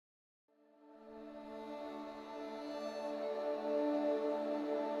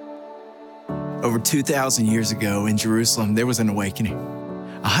Over 2,000 years ago in Jerusalem, there was an awakening.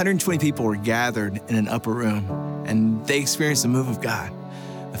 120 people were gathered in an upper room, and they experienced the move of God,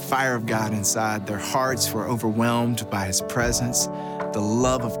 the fire of God inside. Their hearts were overwhelmed by His presence, the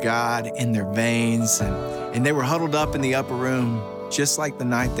love of God in their veins, and they were huddled up in the upper room, just like the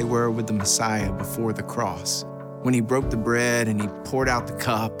night they were with the Messiah before the cross, when He broke the bread and He poured out the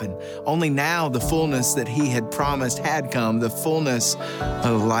cup, and only now the fullness that He had promised had come, the fullness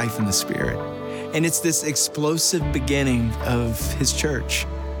of life in the Spirit. And it's this explosive beginning of His church.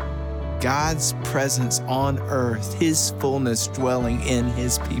 God's presence on earth, His fullness dwelling in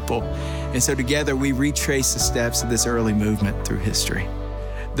His people. And so together we retrace the steps of this early movement through history.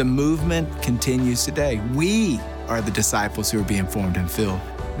 The movement continues today. We are the disciples who are being formed and filled.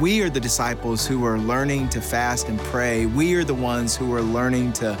 We are the disciples who are learning to fast and pray. We are the ones who are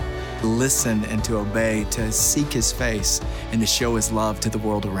learning to listen and to obey, to seek His face and to show His love to the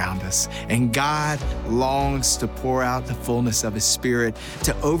world around us. And God longs to pour out the fullness of His Spirit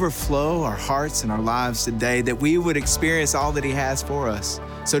to overflow our hearts and our lives today, that we would experience all that He has for us.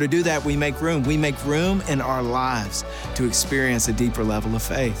 So to do that, we make room. We make room in our lives to experience a deeper level of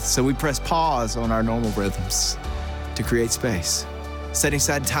faith. So we press pause on our normal rhythms to create space, setting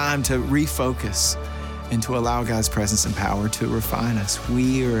aside time to refocus and to allow God's presence and power to refine us.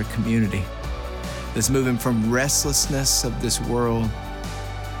 We are a community that's moving from restlessness of this world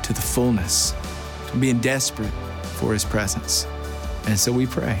to the fullness, to being desperate for His presence. And so we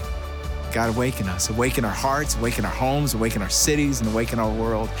pray, God, awaken us, awaken our hearts, awaken our homes, awaken our cities, and awaken our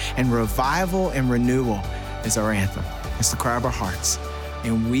world. And revival and renewal is our anthem. It's the cry of our hearts.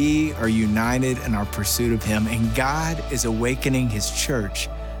 And we are united in our pursuit of Him. And God is awakening His church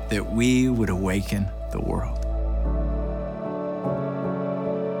that we would awaken the world.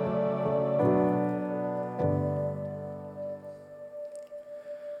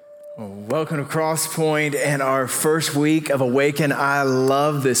 Welcome to Crosspoint and our first week of Awaken. I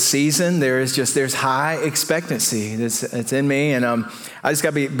love this season. There's high expectancy. It's in me. And I just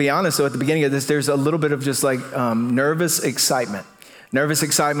got to be honest, though, at the beginning of this, there's a little bit of just like nervous excitement. Nervous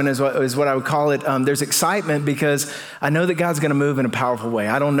excitement is what I would call it. There's excitement because I know that God's going to move in a powerful way.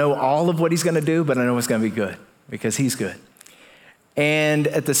 I don't know all of what He's going to do, but I know it's going to be good because He's good. And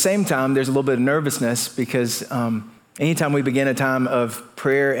at the same time, there's a little bit of nervousness because anytime we begin a time of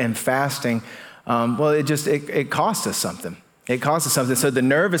prayer and fasting, it costs us something. It costs us something. So the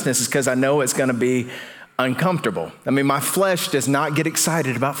nervousness is because I know it's going to be uncomfortable. I mean, my flesh does not get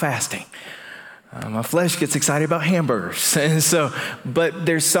excited about fasting. My flesh gets excited about hamburgers. But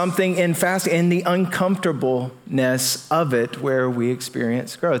there's something in fasting, in the uncomfortableness of it, where we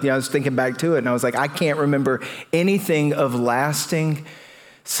experience growth. I was thinking back to it, and I was like, I can't remember anything of lasting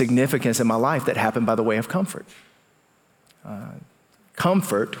significance in my life that happened by the way of comfort.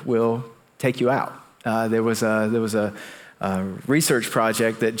 Comfort will take you out. There was a research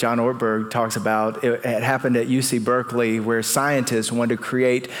project that John Ortberg talks about. It happened at UC Berkeley, where scientists wanted to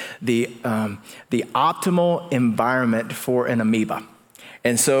create the optimal environment for an amoeba.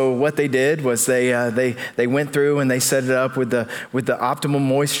 And so what they did was they went through and they set it up with the optimal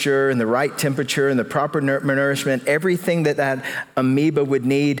moisture and the right temperature and the proper nourishment, everything that amoeba would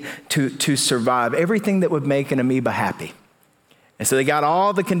need to survive, everything that would make an amoeba happy. And so they got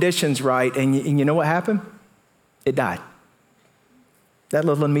all the conditions right, and you know what happened? It died. That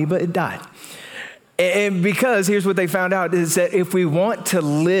little amoeba, it died. And because here's what they found out is that if we want to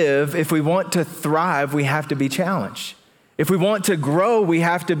live, if we want to thrive, we have to be challenged. If we want to grow, we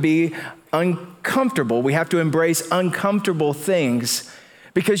have to be uncomfortable. We have to embrace uncomfortable things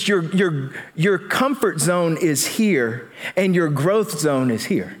because your comfort zone is here and your growth zone is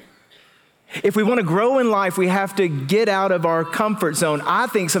here. If we want to grow in life, we have to get out of our comfort zone. I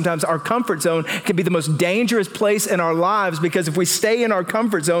think sometimes our comfort zone can be the most dangerous place in our lives because if we stay in our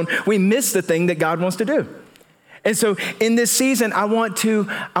comfort zone, we miss the thing that God wants to do. And so in this season, I want to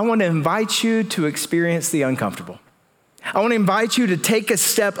invite you to experience the uncomfortable. I want to invite you to take a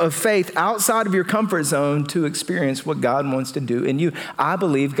step of faith outside of your comfort zone to experience what God wants to do in you. I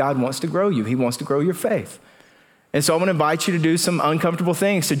believe God wants to grow you. He wants to grow your faith. And so I want to invite you to do some uncomfortable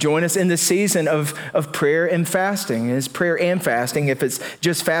things, to join us in this season of prayer and fasting. And it's prayer and fasting. If it's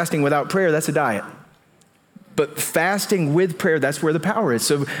just fasting without prayer, that's a diet. But fasting with prayer, that's where the power is.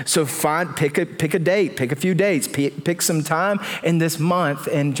 So pick a date, pick a few dates, pick some time in this month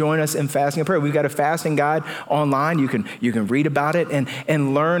and join us in fasting and prayer. We've got a fasting guide online. You can read about it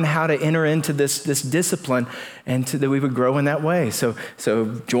and learn how to enter into this discipline and that we would grow in that way. So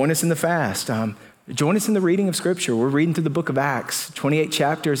join us in the fast. Join us in the reading of Scripture. We're reading through the book of Acts, 28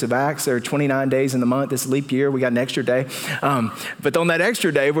 chapters of Acts. There are 29 days in the month. This leap year, we got an extra day. But on that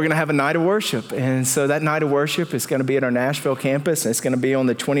extra day, we're going to have a night of worship. And so that night of worship is going to be at our Nashville campus. It's going to be on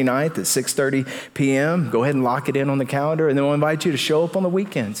the 29th at 6:30 p.m. Go ahead and lock it in on the calendar. And then we'll invite you to show up on the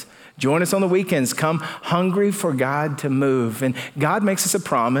weekends. Join us on the weekends. Come hungry for God to move. And God makes us a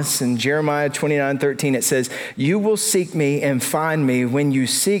promise. In Jeremiah 29:13, it says, "You will seek me and find me when you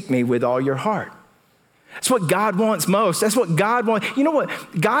seek me with all your heart." That's what God wants most. That's what God wants. You know what?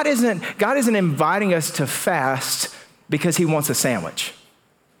 God isn't inviting us to fast because he wants a sandwich.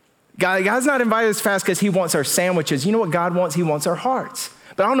 God's not inviting us to fast because he wants our sandwiches. You know what God wants? He wants our hearts.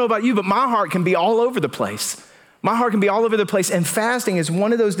 But I don't know about you, but my heart can be all over the place. My heart can be all over the place. And fasting is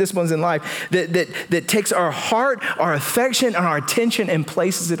one of those disciplines in life that takes our heart, our affection, and our attention and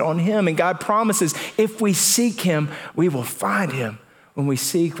places it on him. And God promises if we seek him, we will find him. When we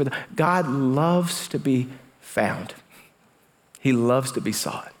seek, God loves to be found. He loves to be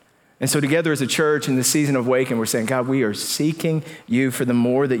sought. And so together as a church in the season of Awaken, we're saying, God, we are seeking you for the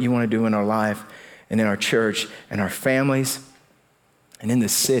more that you want to do in our life and in our church and our families and in the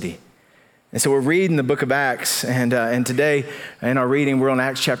city. And so we're reading the book of Acts, and today in our reading, we're on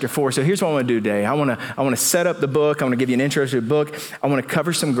Acts chapter 4. So here's what I want to do today. I want to set up the book. I want to give you an intro to the book. I want to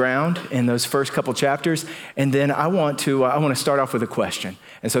cover some ground in those first couple chapters, and then I want to start off with a question.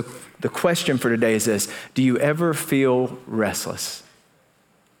 And so the question for today is this: do you ever feel restless?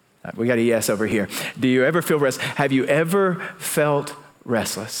 We got a yes over here. Do you ever feel restless? Have you ever felt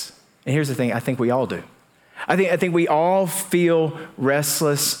restless? And here's the thing: I think we all do. I think we all feel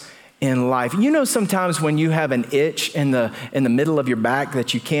restless in life. You know, sometimes when you have an itch in the middle of your back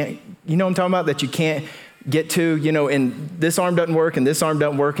that you can't, you know what I'm talking about, that you can't get to, you know, and this arm doesn't work and this arm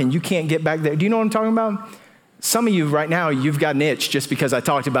doesn't work and you can't get back there. Do you know what I'm talking about? Some of you right now, you've got an itch just because I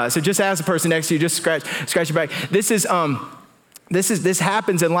talked about it. So just ask the person next to you, just scratch your back. This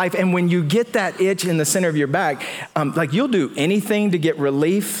happens in life. And when you get that itch in the center of your back, like you'll do anything to get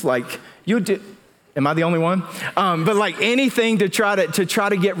relief. Like you'll do. Am I the only one? But like anything to try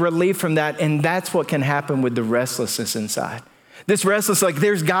to get relief from that. And that's what can happen with the restlessness inside. This restless, like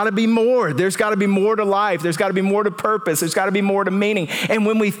there's got to be more. There's got to be more to life. There's got to be more to purpose. There's got to be more to meaning. And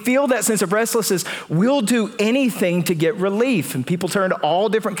when we feel that sense of restlessness, we'll do anything to get relief. And people turn to all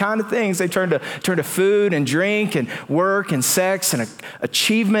different kinds of things. They turn to food and drink and work and sex and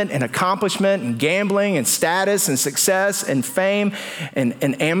achievement and accomplishment and gambling and status and success and fame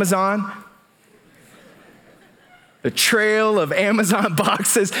and Amazon. The trail of Amazon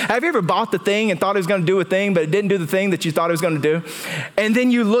boxes. Have you ever bought the thing and thought it was going to do a thing, but it didn't do the thing that you thought it was going to do? And then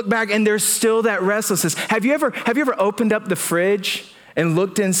you look back and there's still that restlessness. Have you ever opened up the fridge and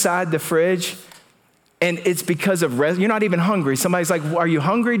looked inside the fridge? And it's because of you're not even hungry. Somebody's like, are you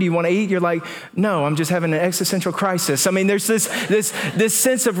hungry? Do you want to eat? You're like, no, I'm just having an existential crisis. I mean, there's this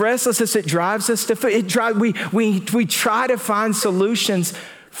sense of restlessness that drives us to food. We try to find solutions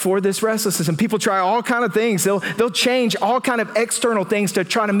for this restlessness. And people try all kind of things. They'll change all kind of external things to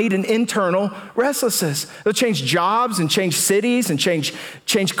try to meet an internal restlessness. They'll change jobs and change cities and change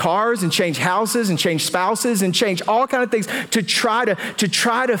cars and change houses and change spouses and change all kind of things to try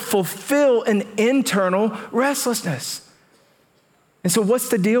to fulfill an internal restlessness. And so what's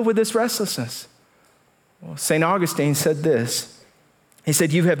the deal with this restlessness? Well, St. Augustine said this. He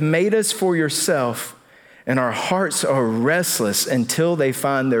said, "You have made us for yourself, and our hearts are restless until they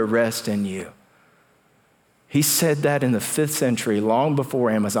find their rest in you." He said that in the 5th century, long before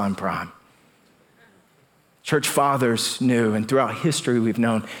Amazon Prime. Church fathers knew, and throughout history we've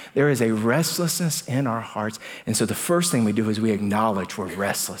known, there is a restlessness in our hearts. And so the first thing we do is we acknowledge we're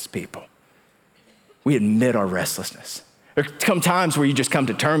restless people. We admit our restlessness. There come times where you just come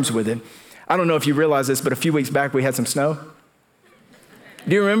to terms with it. I don't know if you realize this, but a few weeks back we had some snow.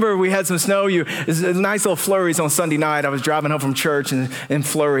 Do you remember we had some snow? Nice little flurries on Sunday night. I was driving home from church and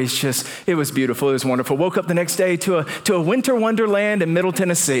flurries it was beautiful. It was wonderful. Woke up the next day to a winter wonderland in Middle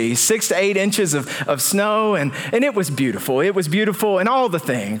Tennessee, 6 to 8 inches of snow. And it was beautiful. It was beautiful and all the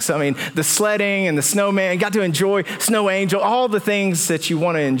things. I mean, the sledding and the snowman, got to enjoy Snow Angel, all the things that you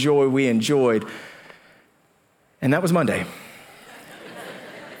want to enjoy, we enjoyed. And that was Monday.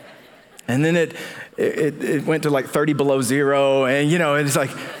 And then it went to like 30 below zero. And, you know, it's like,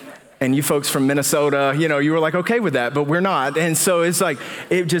 and you folks from Minnesota, you know, you were like, okay with that, but we're not. And so it's like,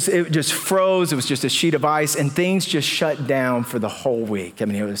 it just froze. It was just a sheet of ice and things just shut down for the whole week. I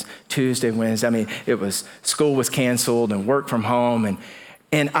mean, it was Tuesday, Wednesday. I mean, school was canceled and work from home.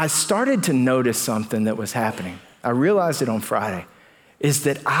 And I started to notice something that was happening. I realized it on Friday, is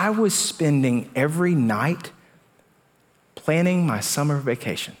that I was spending every night planning my summer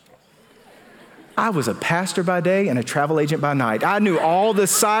vacation. I was a pastor by day and a travel agent by night. I knew all the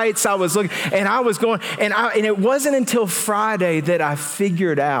sites I was looking, and I was going, and it wasn't until Friday that I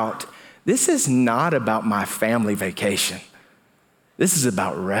figured out, this is not about my family vacation. This is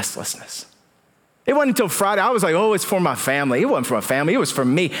about restlessness. It wasn't until Friday, I was like, oh, it's for my family. It wasn't for my family, it was for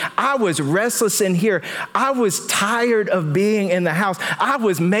me. I was restless in here. I was tired of being in the house. I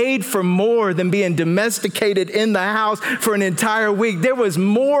was made for more than being domesticated in the house for an entire week. There was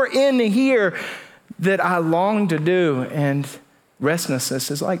more in here that I longed to do, and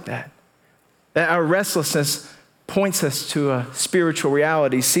restlessness is like that. That our restlessness points us to a spiritual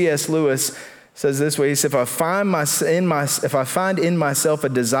reality. C.S. Lewis says this way, he said, if I find in myself a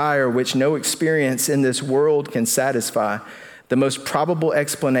desire which no experience in this world can satisfy, the most probable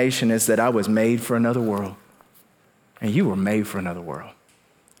explanation is that I was made for another world. And you were made for another world.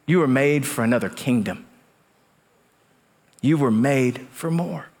 You were made for another kingdom. You were made for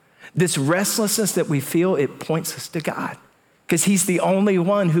more. This restlessness that we feel, it points us to God, because he's the only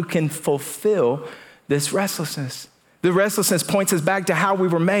one who can fulfill this restlessness. The restlessness points us back to how we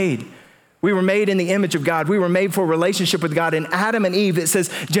were made. We were made in the image of God. We were made for a relationship with God. And Adam and Eve, it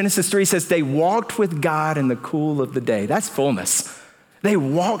says, Genesis 3 says, they walked with God in the cool of the day. That's fullness. They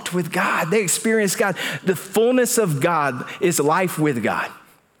walked with God. They experienced God. The fullness of God is life with God.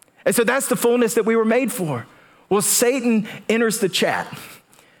 And so that's the fullness that we were made for. Well, Satan enters the chat.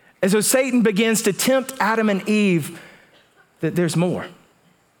 And so Satan begins to tempt Adam and Eve that there's more.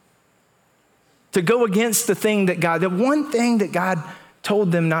 To go against the one thing that God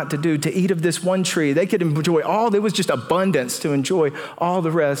told them not to do, to eat of this one tree. They could enjoy there was just abundance to enjoy all the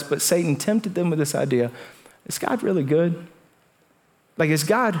rest, but Satan tempted them with this idea. Is God really good? Like, is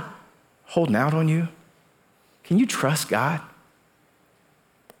God holding out on you? Can you trust God?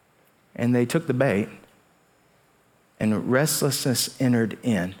 And they took the bait, and restlessness entered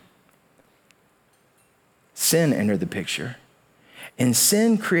in. Sin entered the picture, and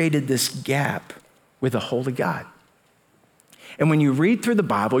sin created this gap with a holy God. And when you read through the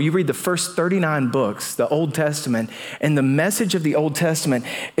Bible, you read the first 39 books, the Old Testament, and the message of the Old Testament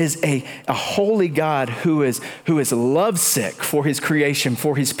is a holy God who is lovesick for his creation,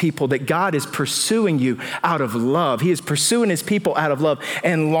 for his people, that God is pursuing you out of love. He is pursuing his people out of love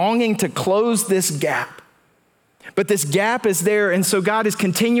and longing to close this gap. But this gap is there, and so God is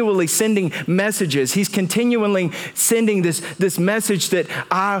continually sending messages. He's continually sending this message that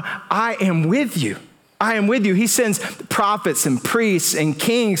I am with you. I am with you. He sends prophets and priests and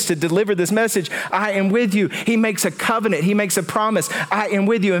kings to deliver this message. I am with you. He makes a covenant. He makes a promise. I am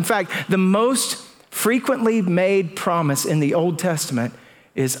with you. In fact, the most frequently made promise in the Old Testament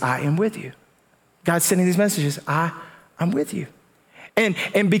is I am with you. God's sending these messages. I'm with you.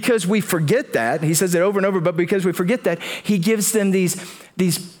 And because we forget that, he says it over and over, but because we forget that, he gives them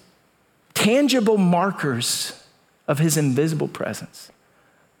these tangible markers of his invisible presence,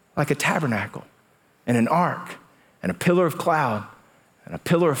 like a tabernacle, and an ark, and a pillar of cloud, and a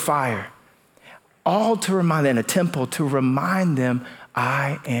pillar of fire, all to remind them, and a temple to remind them,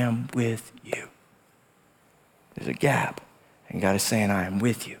 I am with you. There's a gap, and God is saying, I am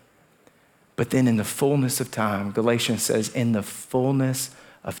with you. But then in the fullness of time, Galatians says, in the fullness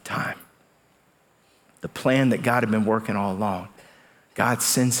of time, the plan that God had been working all along, God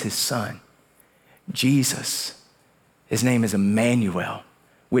sends his son, Jesus. His name is Emmanuel,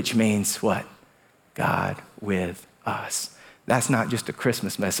 which means what? God with us. That's not just a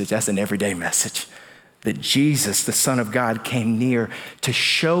Christmas message, that's an everyday message. That Jesus, the Son of God, came near to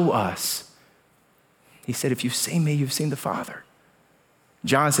show us. He said, if you've seen me, you've seen the Father.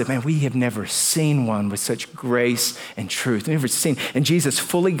 John said, man, we have never seen one with such grace and truth. We've never seen, and Jesus,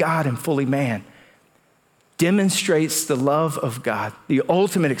 fully God and fully man, demonstrates the love of God, the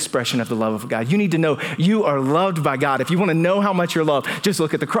ultimate expression of the love of God. You need to know you are loved by God. If you want to know how much you're loved, just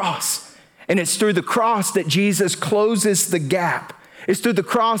look at the cross. And it's through the cross that Jesus closes the gap. It's through the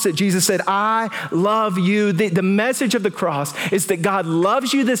cross that Jesus said, I love you. The message of the cross is that God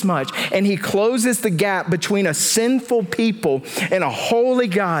loves you this much, and he closes the gap between a sinful people and a holy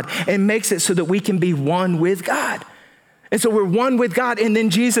God and makes it so that we can be one with God. And so we're one with God. And then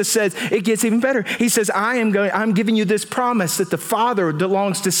Jesus says, it gets even better. He says, I'm giving you this promise that the Father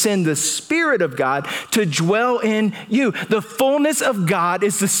longs to send the Spirit of God to dwell in you. The fullness of God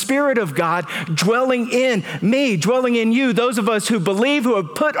is the Spirit of God dwelling in me, dwelling in you. Those of us who believe, who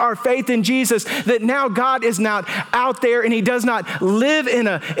have put our faith in Jesus, that now God is not out there and he does not live in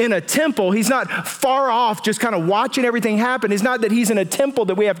a temple. He's not far off just kind of watching everything happen. It's not that he's in a temple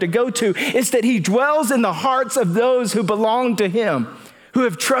that we have to go to. It's that he dwells in the hearts of those who belong to him, who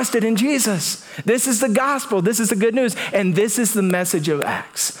have trusted in Jesus. This is the gospel. This is the good news. And this is the message of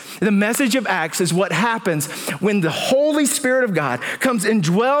Acts. The message of Acts is what happens when the Holy Spirit of God comes and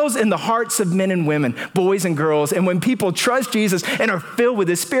dwells in the hearts of men and women, boys and girls, and when people trust Jesus and are filled with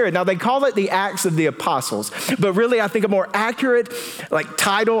His Spirit. Now, they call it the Acts of the Apostles, but really I think a more accurate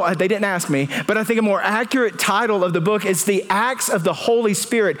title, they didn't ask me, but I think a more accurate title of the book is the Acts of the Holy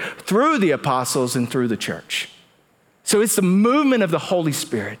Spirit through the apostles and through the church. So it's the movement of the Holy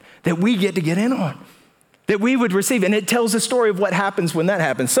Spirit that we get to get in on, that we would receive. And it tells the story of what happens when that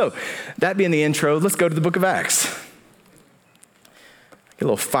happens. So that being the intro, let's go to the book of Acts. Get a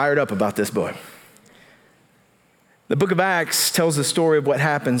little fired up about this book. The book of Acts tells the story of what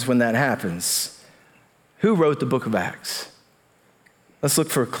happens when that happens. Who wrote the book of Acts? Let's look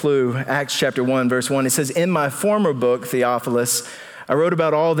for a clue. Acts chapter 1, verse 1. It says, "In my former book, Theophilus, I wrote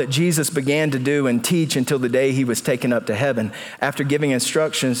about all that Jesus began to do and teach until the day He was taken up to heaven, after giving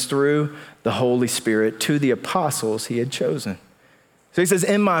instructions through the Holy Spirit to the apostles He had chosen." So he says,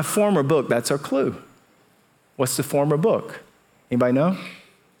 in my former book, that's our clue. What's the former book? Anybody know?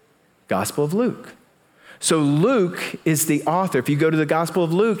 Gospel of Luke. So Luke is the author. If you go to the Gospel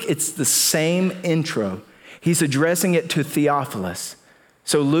of Luke, it's the same intro. He's addressing it to Theophilus.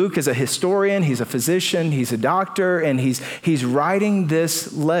 So Luke is a historian, he's a physician, he's a doctor, and he's writing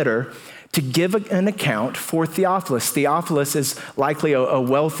this letter to give an account for Theophilus. Theophilus is likely a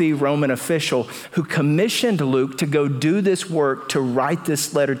wealthy Roman official who commissioned Luke to go do this work, to write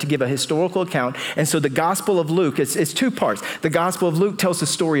this letter, to give a historical account. And so the Gospel of Luke, it's two parts. The Gospel of Luke tells the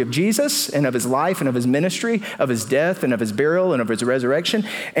story of Jesus and of His life and of His ministry, of His death and of His burial and of His resurrection.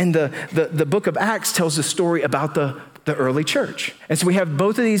 And the book of Acts tells the story about the early church. And so we have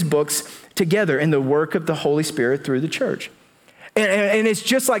both of these books together in the work of the Holy Spirit through the church. And it's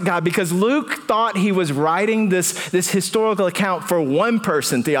just like God, because Luke thought he was writing this historical account for one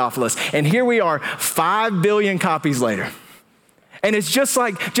person, Theophilus. And here we are 5 billion copies later. And it's just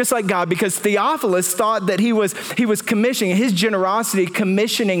like God, because Theophilus thought that he was commissioning, his generosity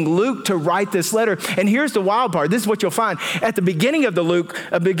commissioning Luke to write this letter. And here's the wild part. This is what you'll find. At the beginning of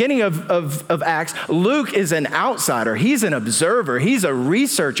of Acts, Luke is an outsider. He's an observer. He's a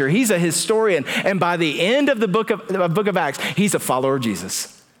researcher. He's a historian. And by the end of the book of Acts, he's a follower of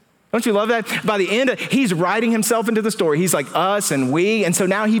Jesus. Don't you love that? By the end, he's writing himself into the story. He's like us and we. And so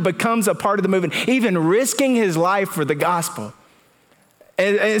now he becomes a part of the movement, even risking his life for the gospel.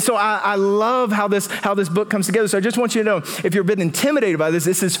 And so I love how this book comes together. So I just want you to know, if you're a bit intimidated by this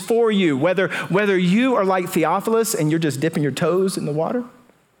is for you. Whether you are like Theophilus and you're just dipping your toes in the water,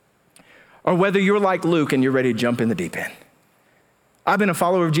 or whether you're like Luke and you're ready to jump in the deep end. I've been a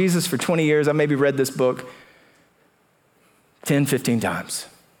follower of Jesus for 20 years. I maybe read this book 10, 15 times.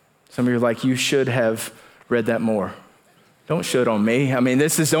 Some of you are like, you should have read that more. Don't should on me. I mean,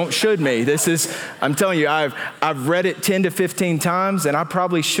 don't should me. I'm telling you, I've read it 10 to 15 times, and I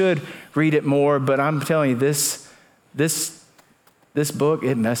probably should read it more, but I'm telling you, this book,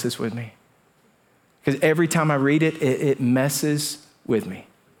 it messes with me. Because every time I read it, it messes with me.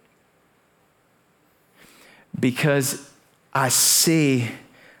 Because I see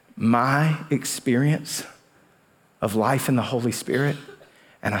my experience of life in the Holy Spirit,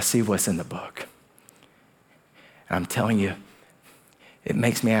 and I see what's in the book. And I'm telling you, it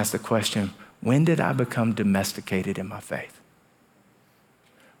makes me ask the question, when did I become domesticated in my faith?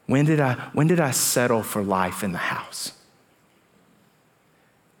 When did I settle for life in the house?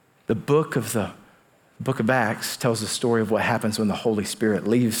 The book of Acts tells the story of what happens when the Holy Spirit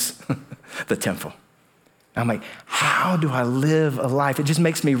leaves the temple. I'm like, how do I live a life? It just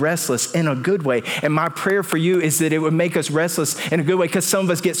makes me restless in a good way. And my prayer for you is that it would make us restless in a good way, because some of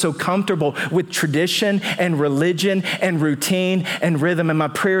us get so comfortable with tradition and religion and routine and rhythm. And my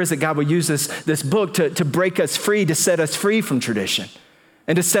prayer is that God will use this book to break us free, to set us free from tradition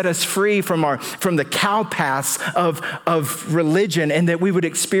and to set us free from the cow paths of religion, and that we would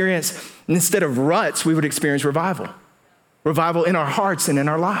experience, instead of ruts, we would experience revival in our hearts and in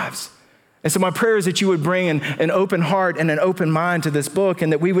our lives. And so my prayer is that you would bring an open heart and an open mind to this book,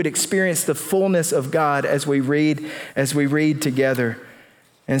 and that we would experience the fullness of God as we read together.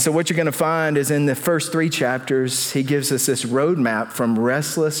 And so what you're going to find is in the first 3 chapters, he gives us this roadmap from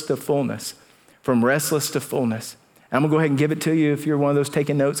restless to fullness, from restless to fullness. I'm going to go ahead and give it to you. If you're one of those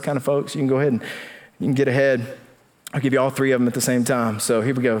taking notes kind of folks, you can go ahead and you can get ahead. I'll give you all 3 of them at the same time. So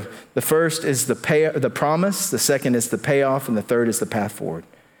here we go. The first is the promise. The second is the payoff. And the third is the path forward.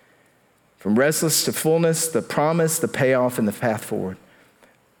 From restless to fullness, the promise, the payoff, and the path forward.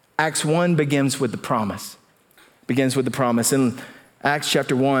 Acts 1 begins with the promise. In Acts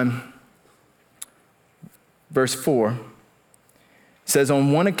chapter 1, verse 4, it says,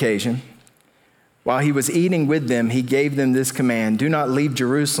 on one occasion, While he was eating with them, he gave them this command: do not leave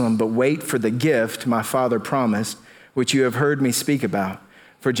Jerusalem, but wait for the gift my Father promised, which you have heard me speak about.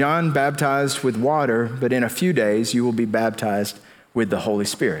 For John baptized with water, but in a few days you will be baptized with the Holy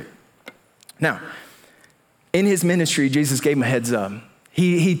Spirit. Now, in his ministry, Jesus gave them a heads up.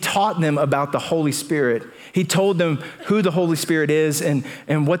 He taught them about the Holy Spirit. He told them who the Holy Spirit is and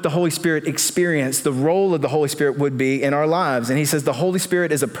what the Holy Spirit experienced, the role of the Holy Spirit would be in our lives. And he says the Holy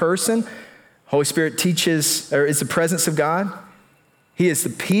Spirit is a person. Holy Spirit teaches, or is the presence of God. He is the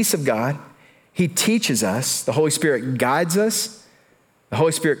peace of God. He teaches us. The Holy Spirit guides us. The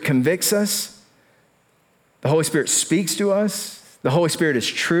Holy Spirit convicts us. The Holy Spirit speaks to us. The Holy Spirit is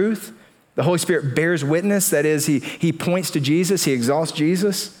truth. The Holy Spirit bears witness. That is, he points to Jesus. He exalts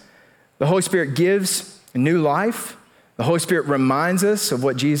Jesus. The Holy Spirit gives new life. The Holy Spirit reminds us of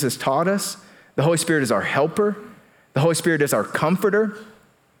what Jesus taught us. The Holy Spirit is our helper. The Holy Spirit is our comforter.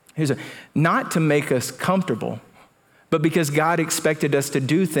 Not to make us comfortable, but because God expected us to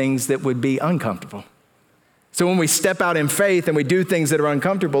do things that would be uncomfortable. So when we step out in faith and we do things that are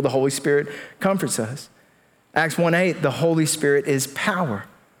uncomfortable, the Holy Spirit comforts us. Acts 1:8, the Holy Spirit is power.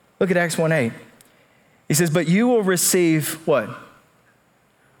 Look at Acts 1:8. He says, but you will receive what?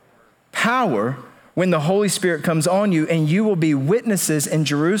 Power when the Holy Spirit comes on you, and you will be witnesses in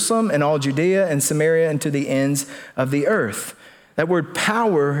Jerusalem and all Judea and Samaria and to the ends of the earth. That word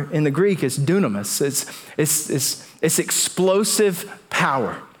power in the Greek is dunamis. It's explosive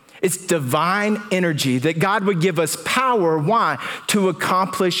power. It's divine energy that God would give us power. Why? To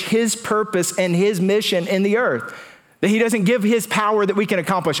accomplish his purpose and his mission in the earth. That he doesn't give his power that we can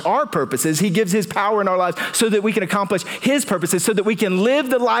accomplish our purposes. He gives his power in our lives so that we can accomplish his purposes, so that we can live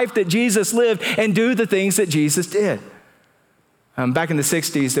the life that Jesus lived and do the things that Jesus did. Back in the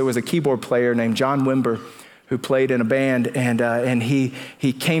 60s, there was a keyboard player named John Wimber who played in a band, and he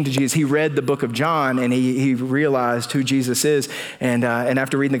came to Jesus. He read the book of John, and he realized who Jesus is. And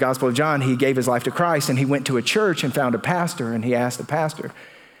after reading the Gospel of John, he gave his life to Christ, and he went to a church and found a pastor, and he asked the pastor,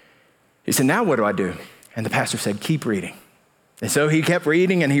 he said, now what do I do? And the pastor said, keep reading. And so he kept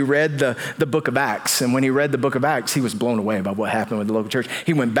reading, and he read the book of Acts. And when he read the book of Acts, he was blown away by what happened with the local church.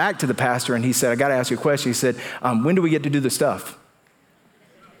 He went back to the pastor, and he said, I got to ask you a question. He said, when do we get to do the stuff?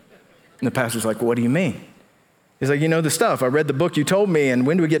 And the pastor's like, well, what do you mean? He's like, you know the stuff. I read the book you told me, and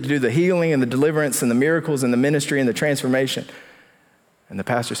when do we get to do the healing and the deliverance and the miracles and the ministry and the transformation? And the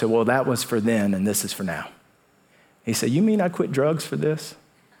pastor said, well, that was for then, and this is for now. He said, you mean I quit drugs for this?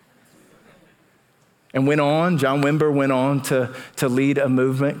 And John Wimber went on to lead a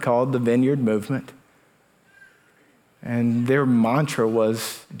movement called the Vineyard Movement. And their mantra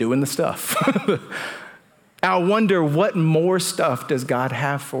was doing the stuff. I wonder, what more stuff does God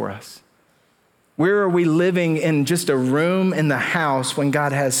have for us? Where are we living in just a room in the house when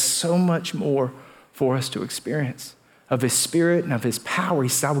God has so much more for us to experience of his Spirit and of his power? He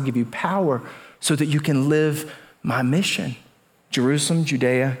says, I will give you power so that you can live my mission. Jerusalem,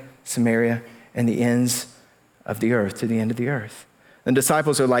 Judea, Samaria, and the ends of the earth, to the end of the earth. The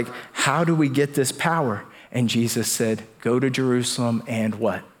disciples are like, how do we get this power? And Jesus said, go to Jerusalem and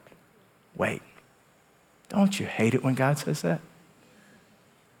what? Wait. Don't you hate it when God says that?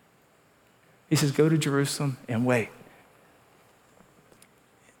 He says, go to Jerusalem and wait.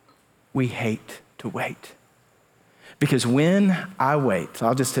 We hate to wait. Because when I wait,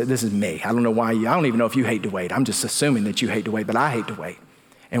 so this is me. I don't know why I don't even know if you hate to wait. I'm just assuming that you hate to wait, but I hate to wait.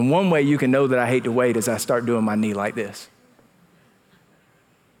 And one way you can know that I hate to wait is I start doing my knee like this.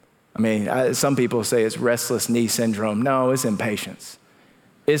 I mean, some people say it's restless knee syndrome. No, it's impatience.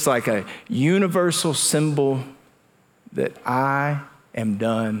 It's like a universal symbol that I am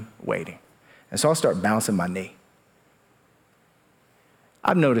done waiting. And so I'll start bouncing my knee.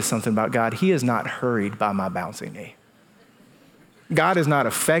 I've noticed something about God. He is not hurried by my bouncing knee. God is not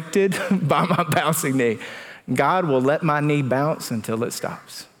affected by my bouncing knee. God will let my knee bounce until it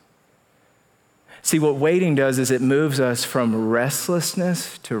stops. See, what waiting does is it moves us from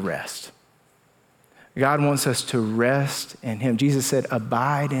restlessness to rest. God wants us to rest in him. Jesus said,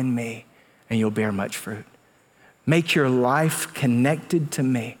 abide in me and you'll bear much fruit. Make your life connected to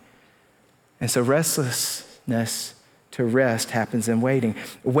me. And so restlessness to rest happens in waiting.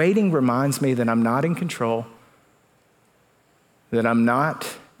 Waiting reminds me that I'm not in control, that I'm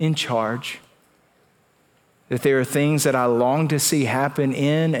not in charge, that there are things that I long to see happen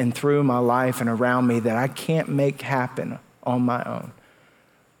in and through my life and around me that I can't make happen on my own.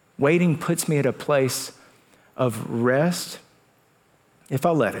 Waiting puts me at a place of rest, if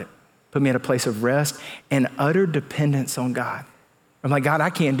I'll let it, put me at a place of rest and utter dependence on God. I'm like, God,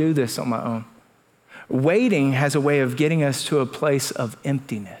 I can't do this on my own. Waiting has a way of getting us to a place of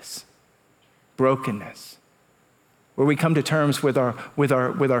emptiness. brokenness, where we come to terms with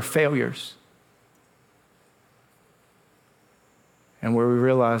our failures, and where we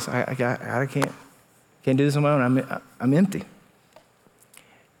realize I can't do this on my own. I'm empty.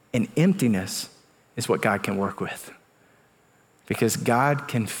 And emptiness is what God can work with, because God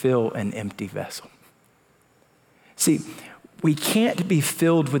can fill an empty vessel. See, we can't be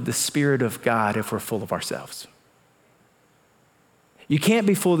filled with the Spirit of God if we're full of ourselves. You can't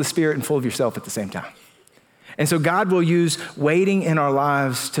be full of the Spirit and full of yourself at the same time. And so God will use waiting in our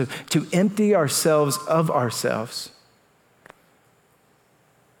lives to empty ourselves of ourselves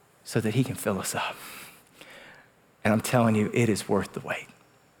so that he can fill us up. And I'm telling you, it is worth the wait.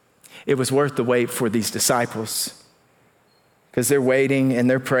 It was worth the wait for these disciples, because they're waiting and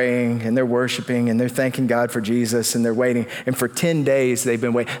they're praying and they're worshiping and they're thanking God for Jesus and they're waiting. And for 10 days they've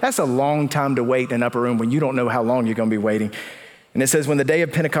been waiting. That's a long time to wait in an upper room when you don't know how long you're going to be waiting. And it says, when the day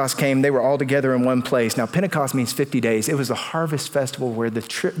of Pentecost came, they were all together in one place. Now, Pentecost means 50 days. It was a harvest festival where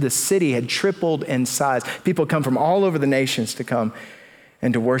the city had tripled in size. People come from all over the nations to come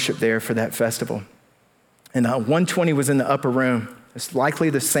and to worship there for that festival. And 120 was in the upper room. It's likely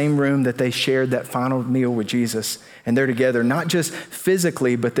the same room that they shared that final meal with Jesus. And they're together, not just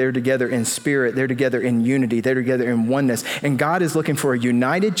physically, but they're together in spirit. They're together in unity. They're together in oneness. And God is looking for a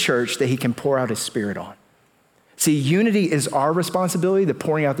united church that he can pour out his Spirit on. See, unity is our responsibility. The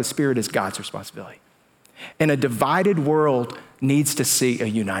pouring out the Spirit is God's responsibility. And a divided world needs to see a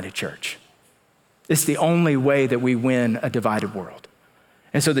united church. It's the only way that we win a divided world.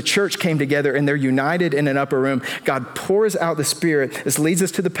 And so the church came together and they're united in an upper room. God pours out the Spirit. This leads us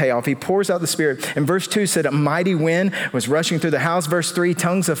to the payoff. He pours out the Spirit. And verse 2 said a mighty wind was rushing through the house. Verse 3,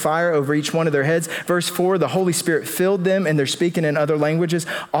 tongues of fire over each one of their heads. Verse 4, the Holy Spirit filled them and they're speaking in other languages.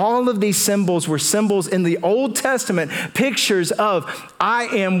 All of these symbols were symbols in the Old Testament, pictures of I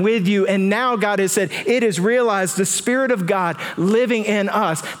am with you. And now God has said it is realized, the Spirit of God living in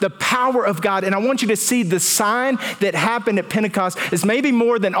us, the power of God. And I want you to see the sign that happened at Pentecost is maybe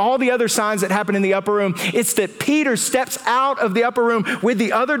more than all the other signs that happen in the upper room. It's that Peter steps out of the upper room with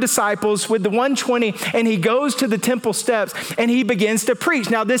the other disciples, with the 120, and he goes to the temple steps and he begins to preach.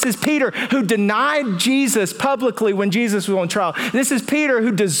 Now, this is Peter who denied Jesus publicly when Jesus was on trial. This is Peter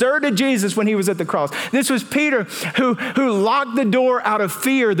who deserted Jesus when he was at the cross. This was Peter who locked the door out of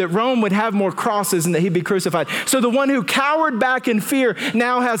fear that Rome would have more crosses and that he'd be crucified. So the one who cowered back in fear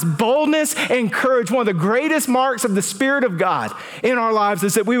now has boldness and courage. One of the greatest marks of the Spirit of God in our lives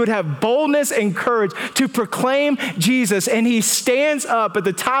is that we would have boldness and courage to proclaim Jesus. And he stands up at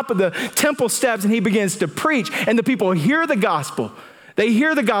the top of the temple steps and he begins to preach. And the people hear the gospel. They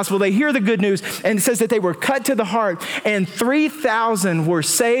hear the gospel. They hear the good news. And it says that they were cut to the heart. And 3,000 were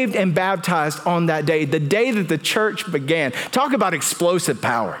saved and baptized on that day, the day that the church began. Talk about explosive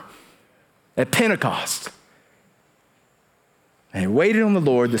power at Pentecost. And they waited on the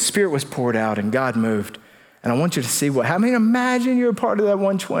Lord. The Spirit was poured out and God moved. And I want you to see imagine you're a part of that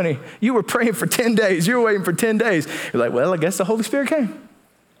 120. You were praying for 10 days. You were waiting for 10 days. You're like, well, I guess the Holy Spirit came.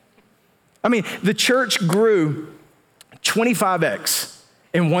 I mean, the church grew 25x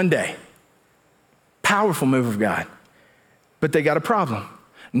in one day. Powerful move of God. But they got a problem.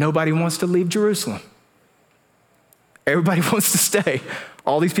 Nobody wants to leave Jerusalem. Everybody wants to stay.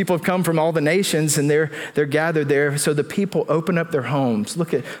 All these people have come from all the nations and they're gathered there. So the people open up their homes.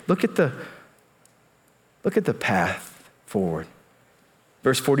 Look at the path forward.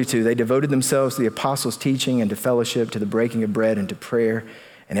 Verse 42, they devoted themselves to the apostles' teaching and to fellowship, to the breaking of bread and to prayer.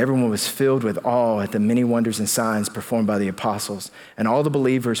 And everyone was filled with awe at the many wonders and signs performed by the apostles. And all the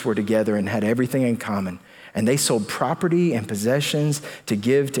believers were together and had everything in common. And they sold property and possessions to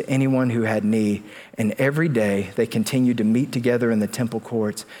give to anyone who had need. And every day they continued to meet together in the temple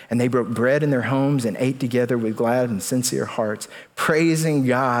courts. And they broke bread in their homes and ate together with glad and sincere hearts, praising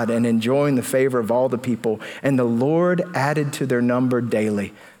God and enjoying the favor of all the people. And the Lord added to their number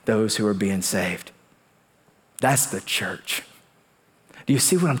daily those who were being saved. That's the church. Do you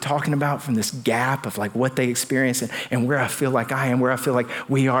see what I'm talking about from this gap of like what they experience and where I feel like I am, where I feel like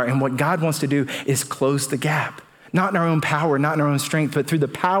we are? And what God wants to do is close the gap. Not in our own power, not in our own strength, but through the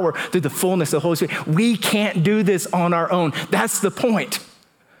power, through the fullness of the Holy Spirit. We can't do this on our own. That's the point.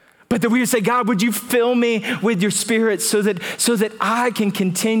 But that we would say, God, would you fill me with your Spirit so that I can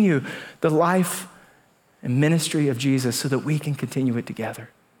continue the life and ministry of Jesus so that we can continue it together.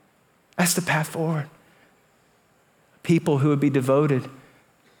 That's the path forward. People who would be devoted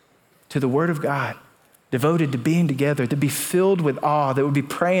to the Word of God, devoted to being together, to be filled with awe, that would be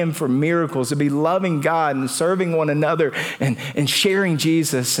praying for miracles, to be loving God and serving one another and sharing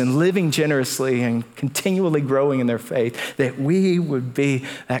Jesus and living generously and continually growing in their faith, that we would be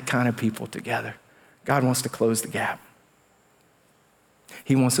that kind of people together. God wants to close the gap.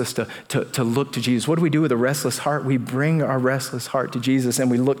 He wants us to look to Jesus. What do we do with a restless heart? We bring our restless heart to Jesus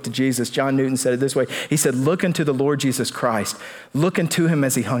and we look to Jesus. John Newton said it this way. He said, look unto the Lord Jesus Christ. Look unto him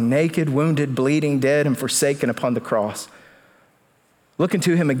as he hung naked, wounded, bleeding, dead, and forsaken upon the cross. Look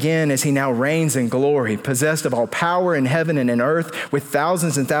unto him again as he now reigns in glory, possessed of all power in heaven and in earth, with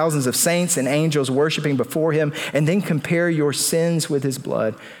thousands and thousands of saints and angels worshiping before him. And then compare your sins with his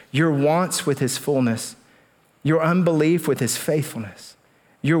blood, your wants with his fullness, your unbelief with his faithfulness,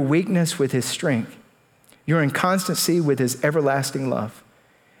 your weakness with his strength, your inconstancy with his everlasting love.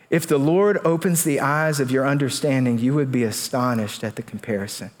 If the Lord opens the eyes of your understanding, you would be astonished at the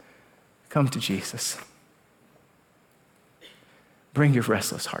comparison. Come to Jesus. Bring your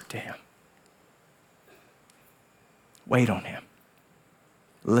restless heart to him. Wait on him.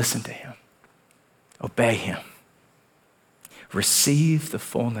 Listen to him. Obey him. Receive the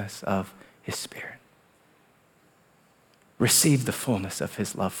fullness of his Spirit. Receive the fullness of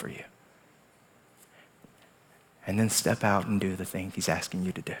his love for you. And then step out and do the thing he's asking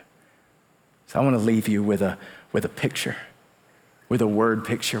you to do. So I want to leave you with a picture, with a word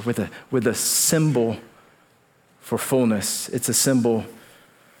picture, with a symbol for fullness. It's a symbol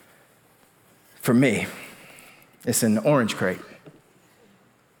for me. It's an orange crate.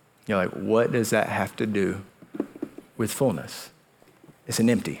 You're like, what does that have to do with fullness? It's an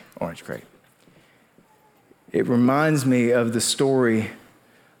empty orange crate. It reminds me of the story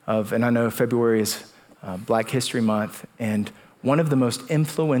of, and I know February is Black History Month, and one of the most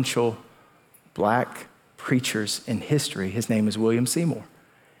influential Black preachers in history, his name is William Seymour.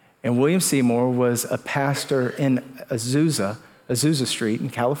 And William Seymour was a pastor in Azusa Street in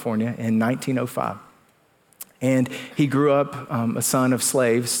California in 1905. And he grew up a son of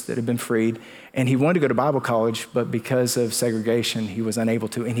slaves that had been freed, and he wanted to go to Bible college, but because of segregation, he was unable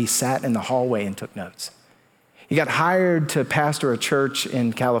to, and he sat in the hallway and took notes. He got hired to pastor a church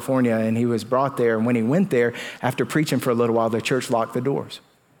in California, and he was brought there. And when he went there, after preaching for a little while, the church locked the doors.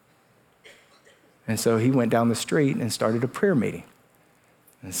 And so he went down the street and started a prayer meeting.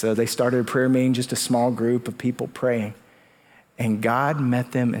 And so they started a prayer meeting, just a small group of people praying. And God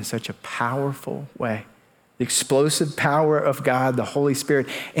met them in such a powerful way. The explosive power of God, the Holy Spirit.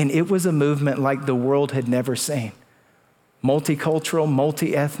 And it was a movement like the world had never seen. Multicultural,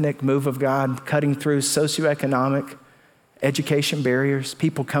 multi-ethnic move of God, cutting through socioeconomic, education barriers,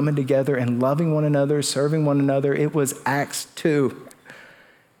 people coming together and loving one another, serving one another. It was Acts 2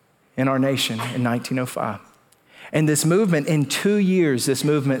 in our nation in 1905. And this movement, in 2 years, this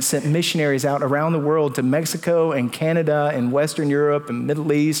movement sent missionaries out around the world to Mexico and Canada and Western Europe and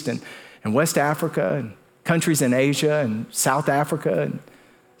Middle East and West Africa and countries in Asia and South Africa and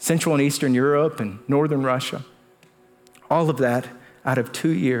Central and Eastern Europe and Northern Russia. All of that out of 2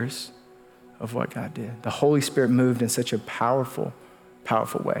 years of what God did. The Holy Spirit moved in such a powerful,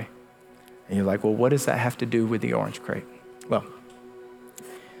 powerful way. And you're like, well, what does that have to do with the orange crate? Well,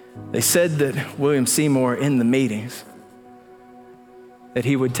 they said that William Seymour in the meetings, that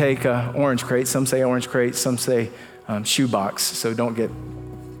he would take an orange crate. Some say orange crate, some say shoebox. So don't get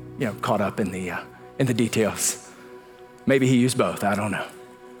caught up in the details. Maybe he used both, I don't know.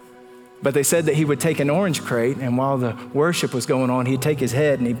 But they said that he would take an orange crate, and while the worship was going on, he'd take his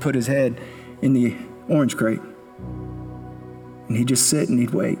head and he'd put his head in the orange crate. And he'd just sit and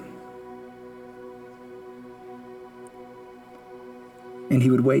he'd wait. And he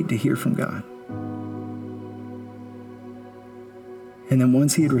would wait to hear from God. And then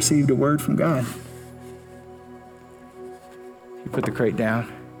once he had received a word from God, he'd put the crate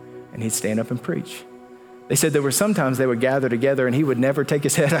down and he'd stand up and preach. They said there were sometimes they would gather together and he would never take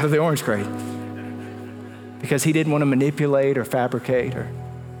his head out of the orange crate because he didn't want to manipulate or fabricate or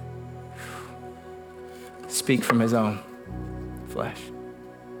speak from his own flesh.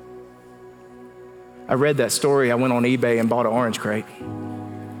 I read that story. I went on eBay and bought an orange crate.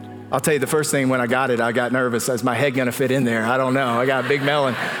 I'll tell you the first thing when I got it, I got nervous. Is my head gonna fit in there? I don't know. I got a big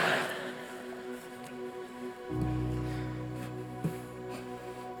melon.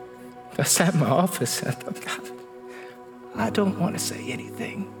 I sat in my office and I thought, God, I don't want to say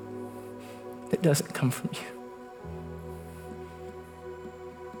anything that doesn't come from you.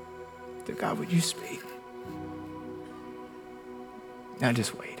 So God, would you speak? And I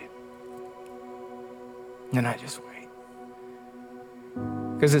just waited. And I just wait.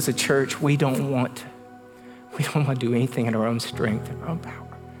 Because as a church, we don't want to do anything in our own strength and our own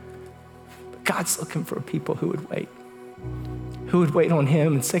power. God's looking for people who would wait on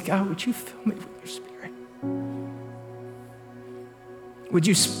him and say, God, would you fill me with your spirit? Would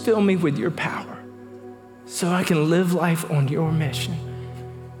you fill me with your power so I can live life on your mission?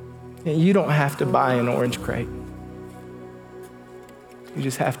 And you don't have to buy an orange crate. You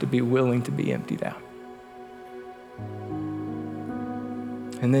just have to be willing to be emptied out.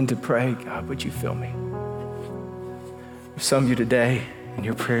 And then to pray, God, would you fill me? For some of you today, and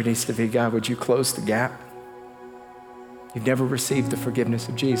your prayer needs to be, God, would you close the gap? You've never received the forgiveness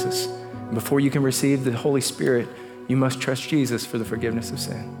of Jesus. And before you can receive the Holy Spirit, you must trust Jesus for the forgiveness of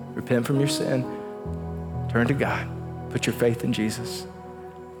sin. Repent from your sin, turn to God, put your faith in Jesus,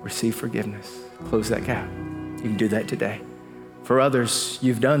 receive forgiveness, close that gap. You can do that today. For others,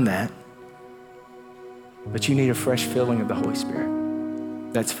 you've done that, but you need a fresh filling of the Holy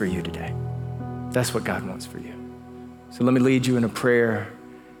Spirit. That's for you today. That's what God wants for you. So let me lead you in a prayer,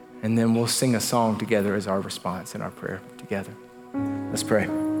 and then we'll sing a song together as our response in our prayer together. Let's pray.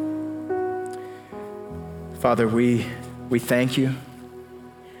 Father, we thank you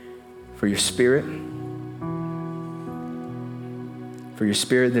for your Spirit,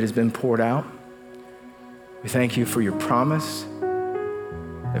 that has been poured out. We thank you for your promise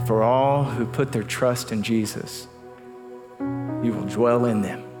that for all who put their trust in Jesus, you will dwell in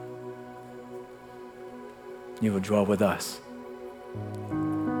them. You will dwell with us.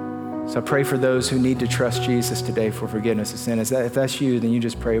 So I pray for those who need to trust Jesus today for forgiveness of sin. If that's you, then you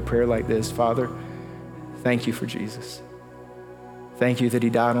just pray a prayer like this. Father, thank you for Jesus. Thank you that he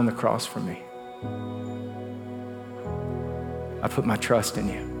died on the cross for me. I put my trust in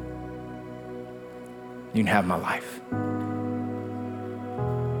you. You can have my life.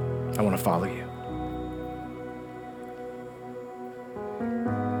 I want to follow you.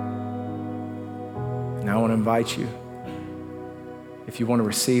 And I want to invite you, if you want to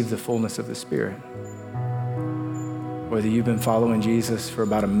receive the fullness of the Spirit, whether you've been following Jesus for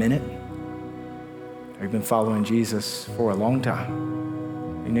about a minute or you've been following Jesus for a long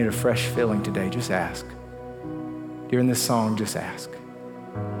time, you need a fresh filling today, just ask. During this song, just ask.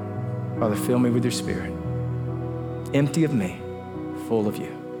 Father, fill me with your Spirit. Empty of me, full of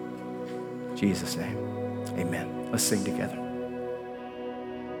you. In Jesus' name, amen. Let's sing together.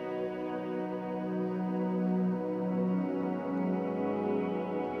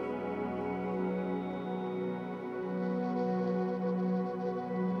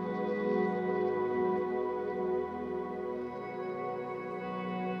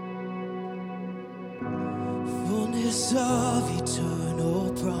 Fullness of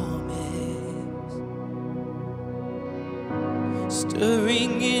eternal promise,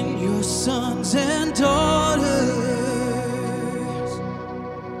 stirring in your sons and daughters,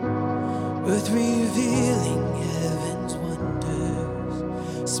 earth revealing heaven's wonders.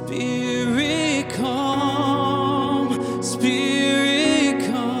 Spirit come, Spirit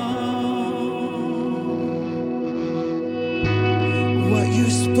come. What you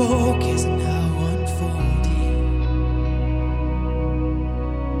spoke is now unfolding.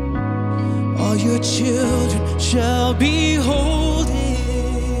 All your children shall behold it.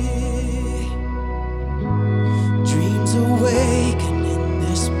 Dreams awaken in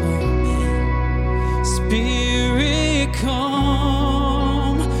this moment. Spirit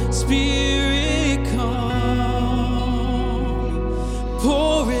come, Spirit come.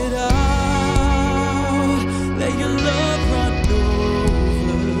 Pour it out, let your love run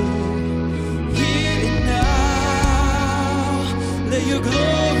over. Here and now, let your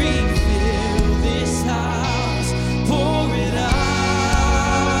glory fill this house. Pour it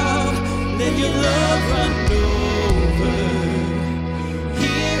out, let your love run over.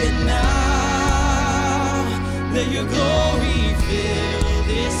 Here and now, let your glory fill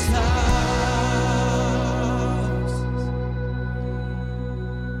this house.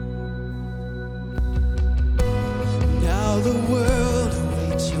 Now the world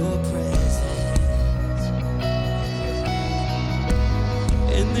awaits your presence,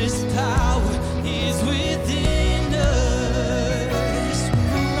 and this power is within us.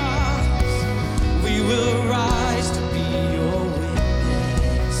 We will rise to be your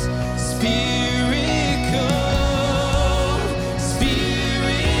witness. Spirit come,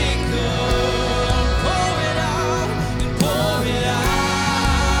 Spirit come.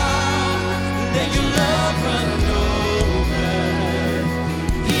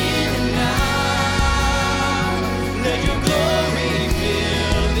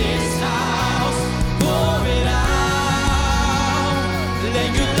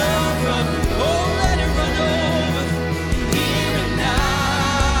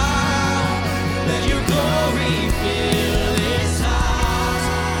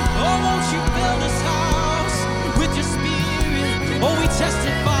 you fill this house with your spirit. Oh, we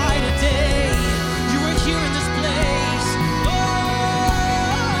testify today. You are here in this place. Oh,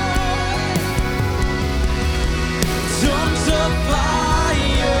 tongues of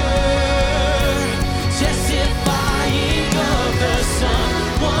fire, testifying of the Son.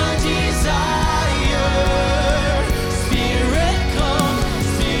 One desire, Spirit come,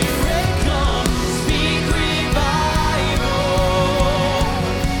 speak revival,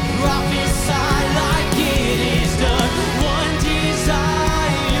 prophesy like it is done. One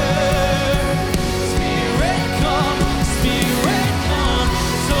desire, Spirit come,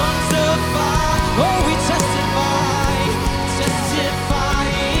 tongues of fire. Oh, we testify,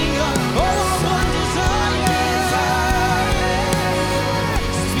 testifying of, oh, one desire.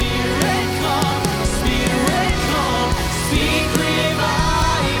 Spirit come, speak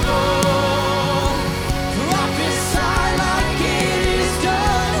revival, prophesy like it is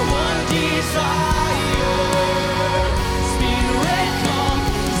done. One desire, Spirit come,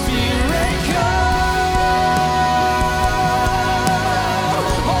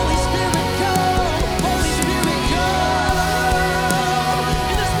 Holy Spirit come, Holy Spirit come.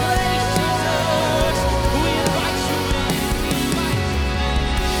 In this place, Jesus, we invite you in, we invite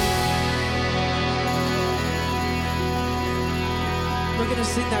you in. We're gonna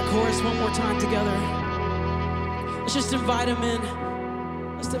sing that chorus one more time together. Let's just invite him in.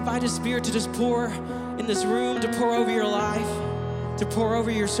 Let's invite his spirit to just pour in this room, to pour over your life, to pour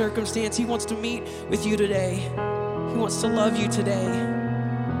over your circumstance. He wants to meet with you today. He wants to love you today.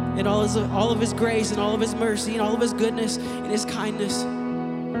 And all of his grace and all of his mercy and all of his goodness and his kindness.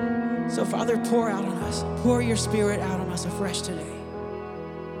 So Father, pour out on us. Pour your spirit out on us afresh today.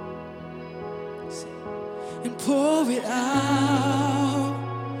 And pour it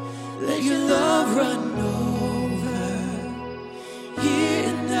out. Let your love run over here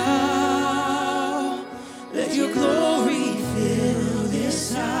and now. Let your glory fill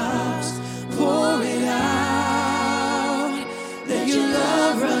this house. Pour it out. Let your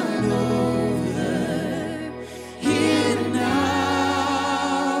love run over.